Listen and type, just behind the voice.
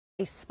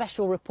A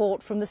special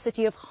report from the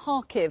city of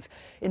Kharkiv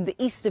in the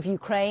east of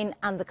Ukraine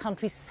and the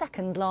country's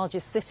second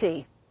largest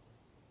city.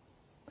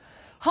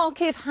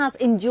 Kharkiv has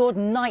endured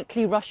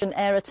nightly Russian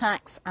air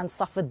attacks and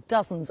suffered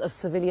dozens of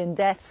civilian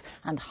deaths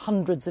and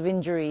hundreds of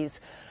injuries.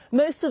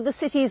 Most of the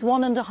city's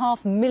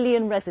 1.5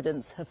 million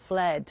residents have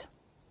fled.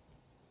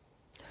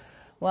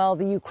 Well,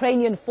 the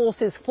Ukrainian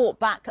forces fought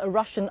back a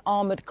Russian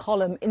armoured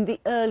column in the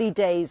early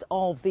days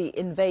of the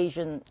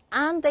invasion,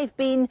 and they've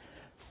been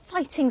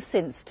fighting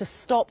since to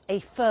stop a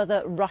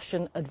further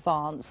Russian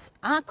advance.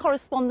 Our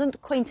correspondent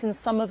Quentin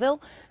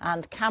Somerville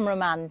and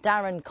cameraman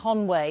Darren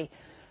Conway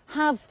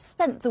have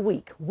spent the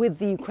week with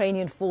the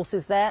Ukrainian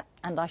forces there,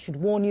 and I should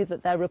warn you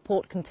that their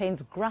report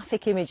contains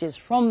graphic images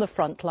from the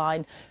front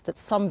line that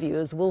some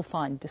viewers will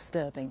find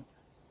disturbing.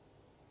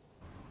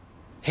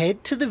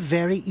 Head to the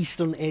very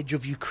eastern edge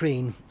of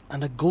Ukraine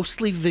and a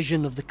ghostly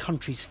vision of the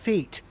country's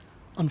fate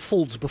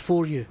unfolds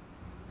before you.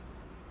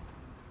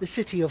 The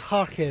city of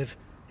Kharkiv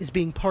is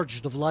being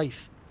purged of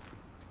life.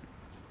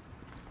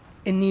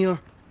 In near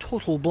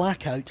total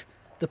blackout,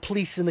 the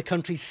police in the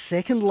country's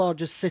second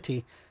largest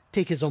city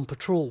take us on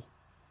patrol.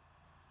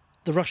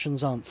 The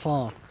Russians aren't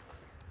far.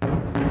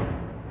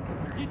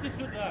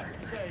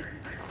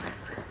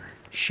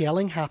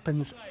 Shelling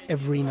happens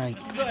every night.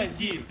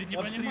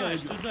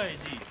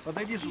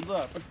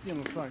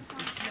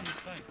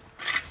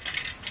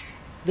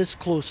 This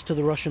close to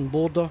the Russian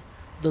border,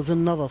 there's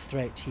another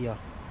threat here.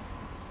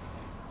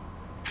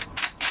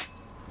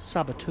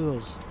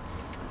 Saboteurs.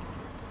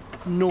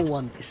 No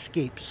one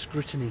escapes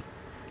scrutiny.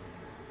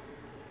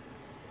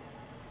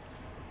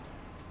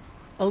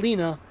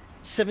 Alina,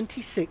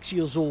 76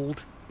 years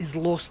old, is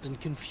lost and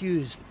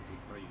confused.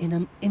 In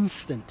an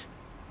instant,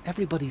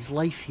 everybody's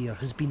life here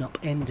has been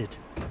upended.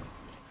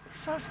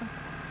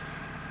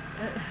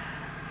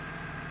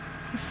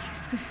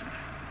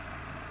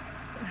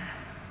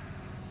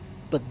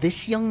 But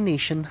this young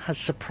nation has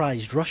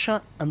surprised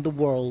Russia and the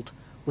world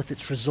with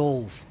its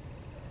resolve.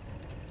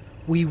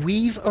 We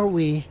weave our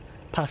way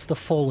past the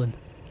fallen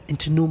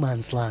into no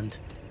man's land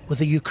with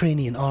the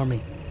Ukrainian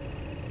army.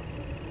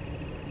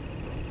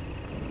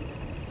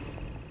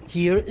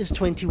 Here is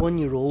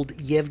 21-year-old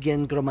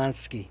Yevgen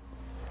Gromadsky.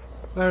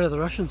 Where are the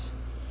Russians?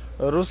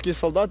 Русские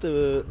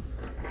солдаты,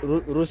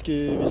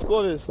 русские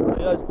військові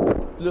стоять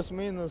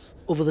плюс-мінус.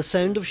 Over the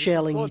sound of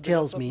shelling, he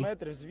tells me,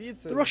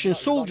 the Russian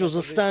soldiers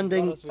are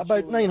standing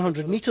about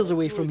 900 metres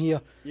away from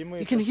here.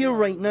 You can hear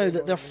right now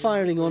that they're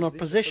firing on our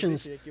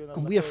positions,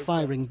 and we are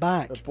firing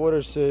back.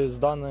 Поруч з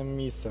даним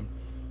місцем.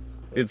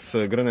 It's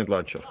a grenade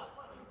launcher,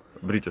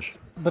 British.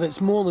 But it's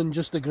more than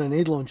just a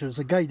grenade launcher, it's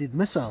a guided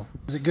missile.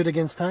 Is it good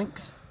against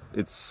tanks?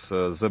 It's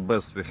the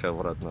best we have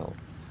right now.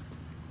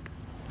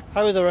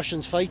 How are the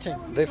Russians fighting?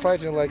 They're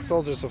fighting like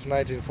soldiers of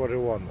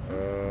 1941.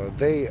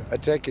 They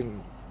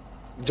attacking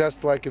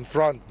just like in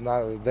front.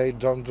 Now they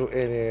don't do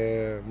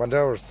any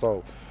maneuvers.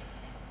 So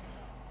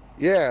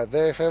yeah,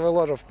 they have a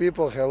lot of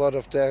people, a lot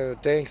of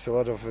tanks, a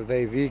lot of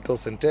their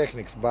vehicles and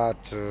techniques.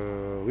 But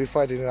we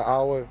fight in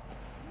our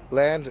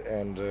land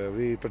and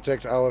we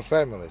protect our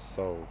families.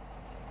 So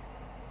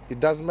it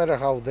doesn't matter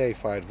how they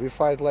fight. We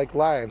fight like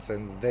lions,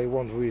 and they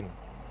won't win.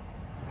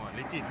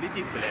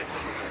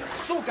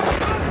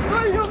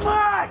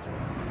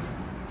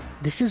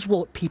 This is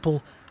what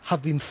people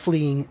have been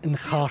fleeing in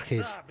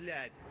Kharkiv.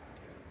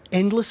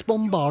 Endless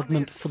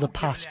bombardment for the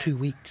past 2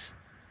 weeks.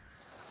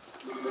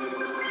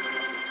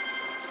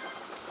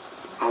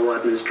 Our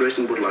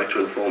administration would like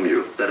to inform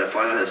you that a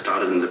fire has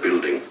started in the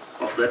building.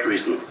 Of that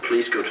reason,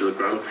 please go to the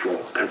ground floor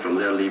and from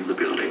there leave the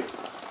building.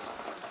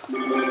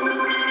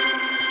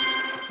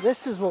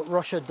 This is what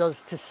Russia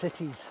does to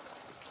cities.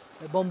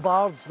 It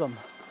bombards them,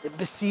 it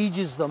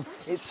besieges them,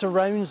 it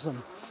surrounds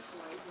them.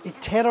 It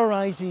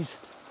terrorises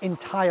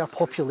entire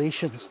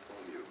populations.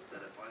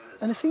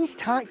 And if these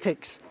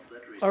tactics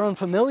are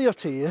unfamiliar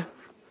to you,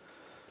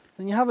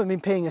 then you haven't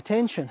been paying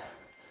attention,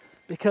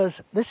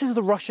 because this is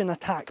the Russian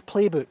attack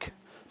playbook,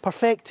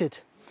 perfected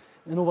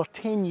in over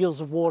 10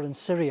 years of war in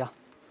Syria.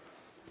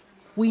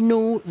 We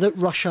know that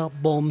Russia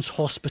bombs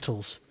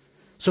hospitals.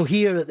 So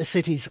here at the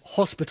city's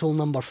hospital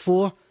number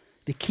 4,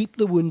 they keep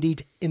the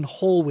wounded in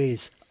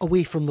hallways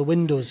away from the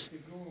windows.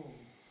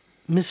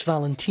 Miss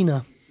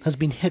Valentina has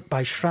been hit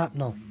by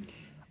shrapnel.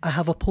 I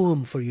have a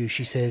poem for you,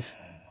 she says.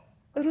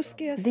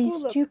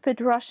 These stupid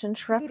Russian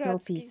shrapnel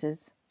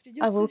pieces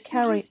I will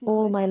carry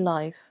all my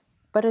life,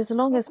 but as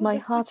long as my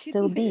heart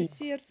still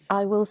beats,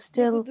 I will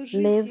still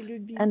live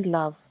and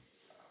love.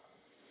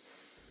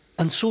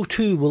 And so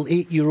too will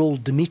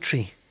 8-year-old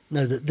Dmitry,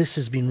 now that this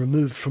has been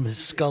removed from his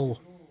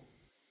skull.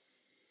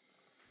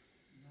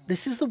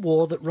 This is the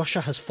war that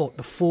Russia has fought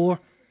before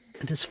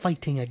and is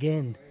fighting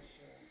again.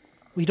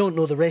 We don't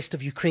know the rest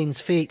of Ukraine's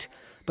fate,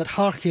 but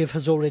Kharkiv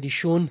has already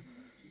shown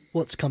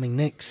what's coming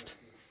next.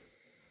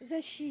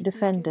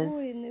 Defenders,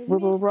 we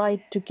will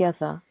ride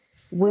together.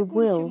 We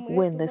will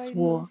win this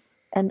war,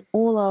 and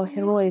all our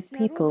heroic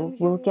people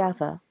will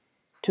gather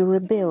to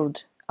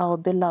rebuild our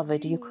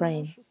beloved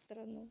Ukraine.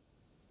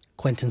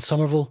 Quentin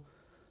Somerville,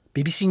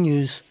 BBC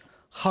News,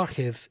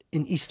 Kharkiv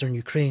in eastern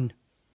Ukraine.